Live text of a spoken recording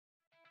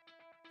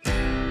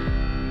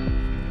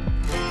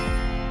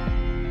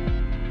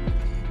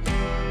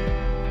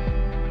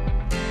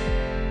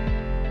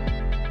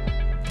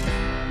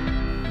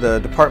The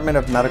Department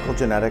of Medical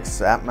Genetics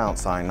at Mount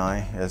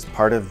Sinai is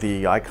part of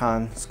the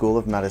Icahn School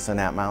of Medicine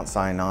at Mount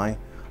Sinai,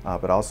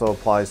 but also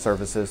applies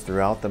services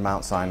throughout the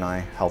Mount Sinai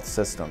health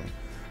system.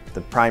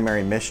 The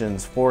primary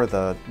missions for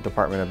the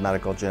Department of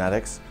Medical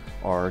Genetics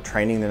are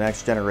training the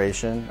next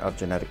generation of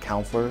genetic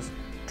counselors,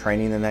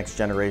 training the next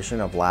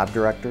generation of lab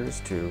directors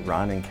to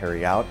run and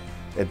carry out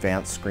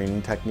advanced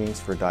screening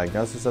techniques for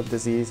diagnosis of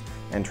disease,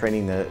 and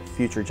training the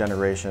future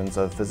generations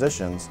of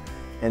physicians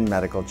in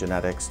medical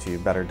genetics to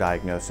better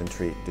diagnose and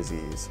treat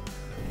disease.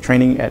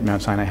 Training at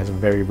Mount Sinai has a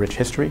very rich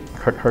history.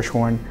 Kurt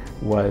Hirschhorn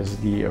was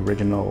the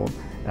original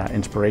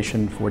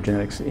inspiration for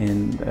genetics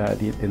in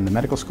the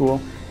medical school.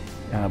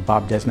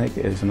 Bob Desnick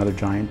is another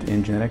giant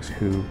in genetics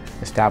who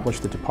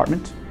established the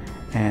department,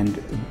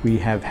 and we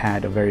have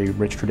had a very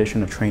rich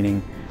tradition of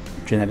training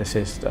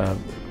geneticists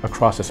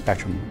across the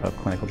spectrum of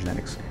clinical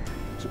genetics.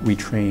 So we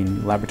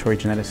train laboratory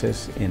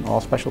geneticists in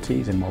all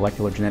specialties, in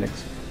molecular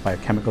genetics,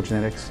 biochemical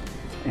genetics,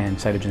 and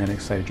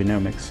cytogenetics,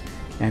 cytogenomics.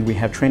 And we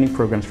have training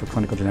programs for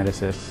clinical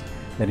geneticists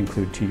that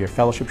include two-year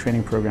fellowship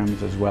training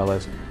programs, as well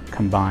as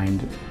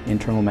combined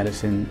internal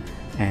medicine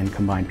and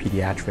combined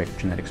pediatric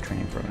genetics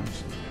training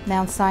programs.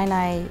 Mount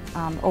Sinai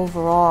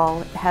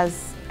overall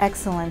has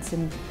excellence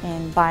in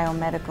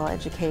biomedical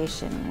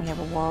education. We have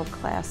a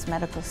world-class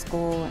medical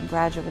school and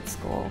graduate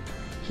school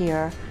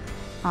here,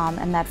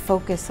 and that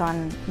focus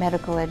on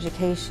medical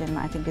education,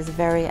 I think, is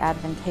very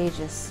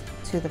advantageous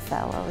to the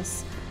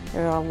fellows.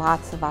 There are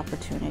lots of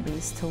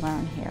opportunities to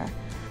learn here.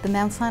 The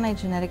Mount Sinai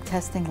Genetic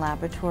Testing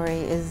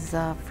Laboratory is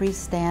a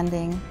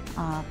freestanding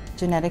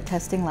genetic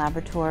testing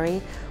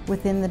laboratory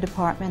within the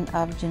Department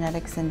of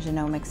Genetics and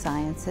Genomic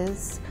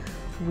Sciences.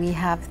 We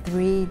have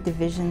three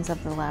divisions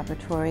of the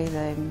laboratory: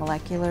 the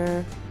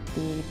molecular,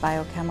 the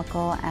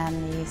biochemical,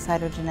 and the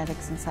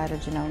cytogenetics and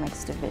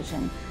cytogenomics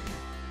division.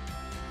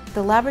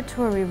 The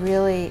laboratory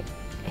really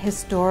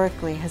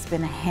historically has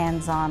been a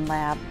hands-on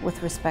lab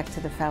with respect to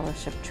the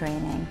fellowship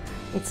training.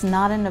 It's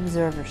not an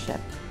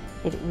observership.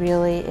 It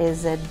really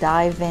is a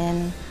dive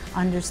in,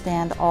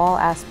 understand all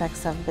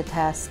aspects of the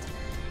test.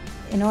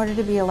 In order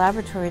to be a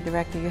laboratory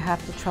director, you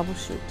have to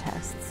troubleshoot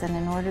tests, and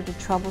in order to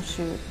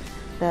troubleshoot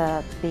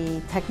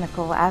the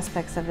technical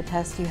aspects of a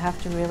test, you have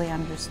to really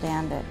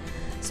understand it.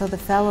 So the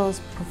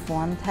fellows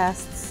perform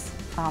tests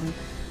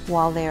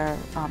while they're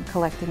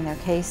collecting their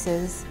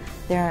cases.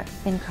 They're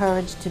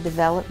encouraged to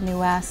develop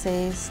new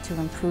assays, to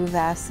improve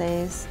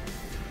assays,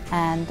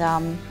 and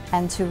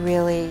to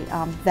really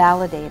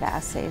validate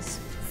assays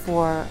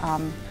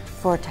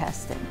for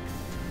testing.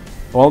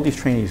 All these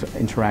trainees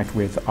interact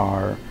with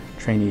our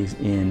trainees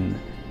in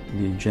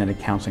the genetic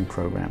counseling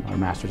program, our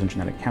Masters in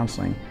Genetic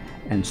Counseling,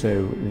 and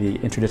so the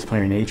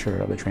interdisciplinary nature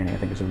of the training, I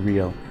think, is a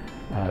real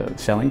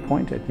selling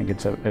point. I think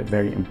it's a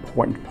very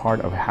important part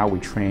of how we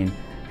train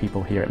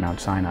people here at Mount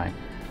Sinai.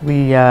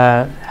 We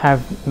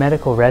have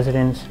medical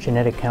residents,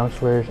 genetic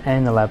counselors,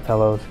 and the lab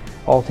fellows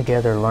all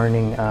together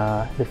learning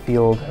the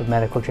field of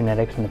medical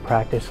genetics and the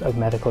practice of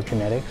medical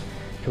genetics.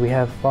 So we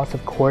have lots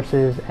of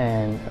courses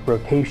and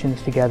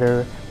rotations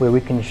together where we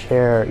can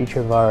share each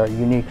of our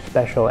unique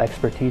special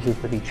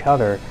expertises with each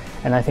other,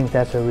 and I think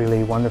that's a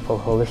really wonderful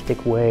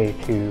holistic way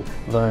to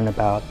learn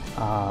about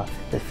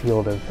the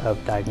field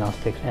of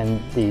diagnostics and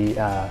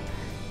the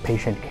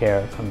patient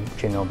care from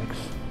genomics.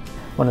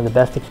 One of the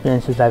best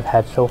experiences I've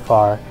had so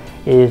far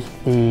is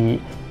the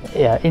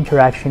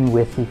interaction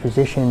with the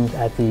physicians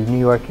at the New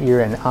York Ear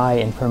and Eye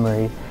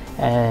Infirmary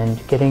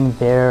and getting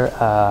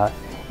their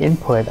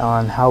input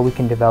on how we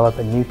can develop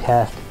a new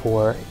test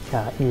for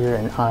ear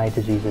and eye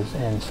diseases.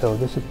 And so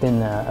this has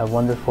been a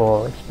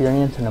wonderful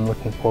experience, and I'm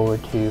looking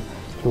forward to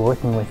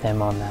working with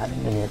them on that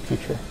in the near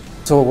future.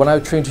 So when I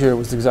trained here, it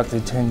was exactly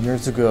 10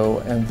 years ago,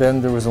 and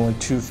then there was only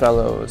 2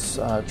 fellows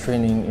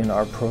training in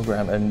our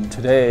program, and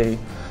today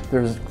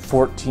there's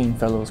 14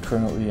 fellows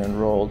currently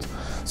enrolled.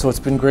 So it's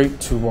been great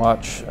to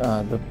watch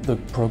the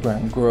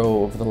program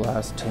grow over the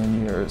last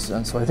 10 years.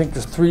 And so I think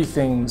there's 3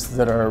 things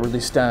that are really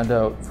stand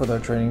out for the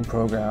training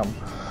program.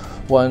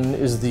 One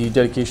is the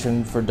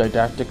dedication for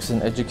didactics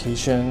and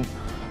education.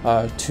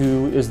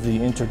 2 is the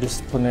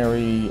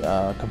interdisciplinary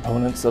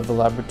components of the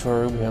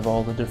laboratory. We have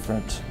all the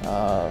different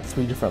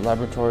 3 different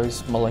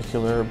laboratories: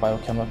 molecular,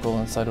 biochemical,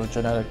 and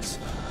cytogenetics,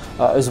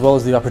 as well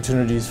as the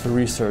opportunities for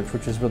research,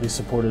 which is really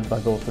supported by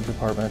both the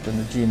department and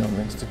the Genome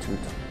Institute.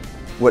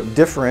 What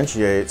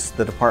differentiates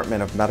the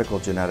Department of Medical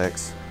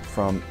Genetics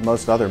from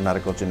most other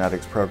medical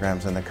genetics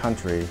programs in the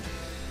country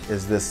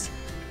is this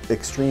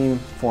extreme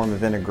form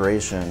of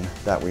integration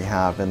that we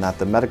have, in that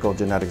the Medical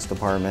Genetics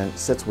Department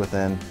sits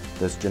within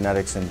this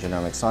Genetics and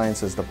Genomic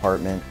Sciences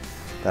Department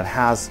that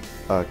has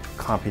a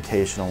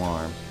computational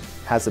arm,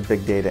 has a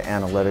big data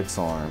analytics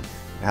arm,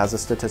 it has a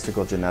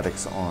statistical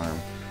genetics arm,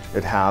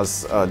 it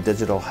has a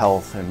digital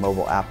health and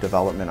mobile app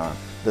development arm.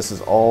 This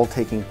is all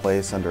taking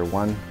place under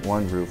one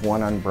roof,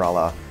 one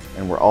umbrella,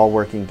 and we're all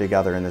working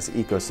together in this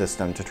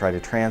ecosystem to try to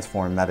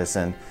transform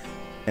medicine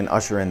and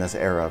usher in this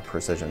era of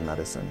precision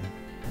medicine.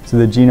 So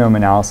the genome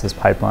analysis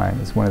pipeline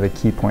is one of the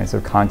key points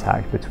of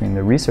contact between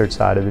the research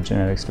side of the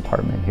genetics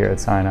department here at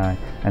Sinai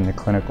and the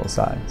clinical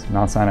side. So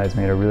Mount Sinai has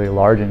made a really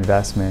large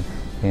investment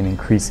in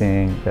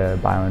increasing the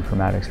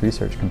bioinformatics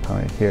research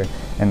component here.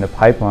 And the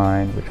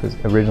pipeline, which was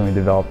originally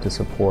developed to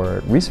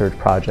support research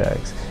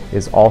projects,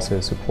 is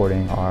also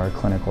supporting our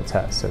clinical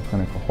tests, so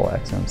clinical whole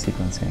exome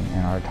sequencing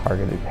and our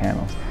targeted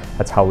panels.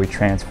 That's how we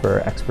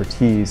transfer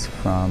expertise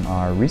from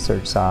our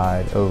research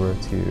side over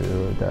to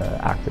the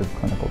active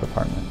clinical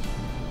department.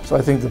 So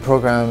I think the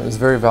program is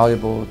very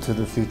valuable to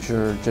the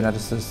future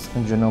geneticists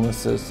and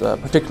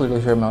genomicists,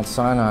 particularly here at Mount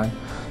Sinai,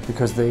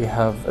 because they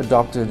have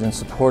adopted and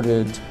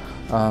supported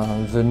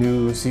the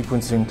new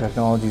sequencing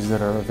technologies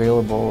that are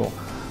available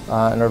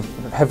and are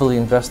heavily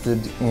invested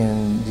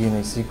in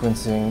DNA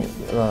sequencing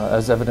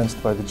as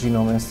evidenced by the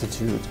Genome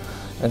Institute.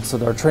 And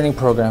so our training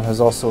program has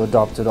also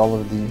adopted all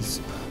of these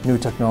new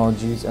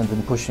technologies and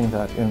been pushing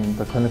that in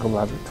the clinical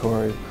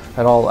laboratory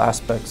at all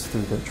aspects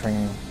through their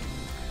training.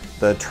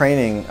 The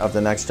training of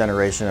the next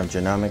generation of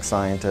genomic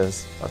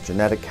scientists, of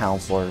genetic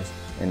counselors,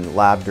 and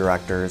lab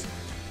directors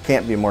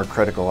can't be more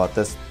critical at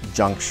this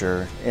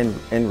juncture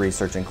in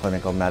research and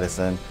clinical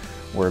medicine,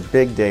 where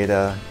big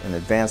data and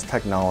advanced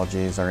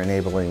technologies are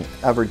enabling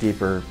ever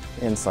deeper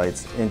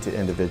insights into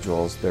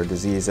individuals, their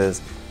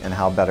diseases, and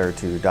how better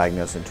to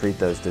diagnose and treat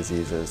those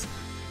diseases.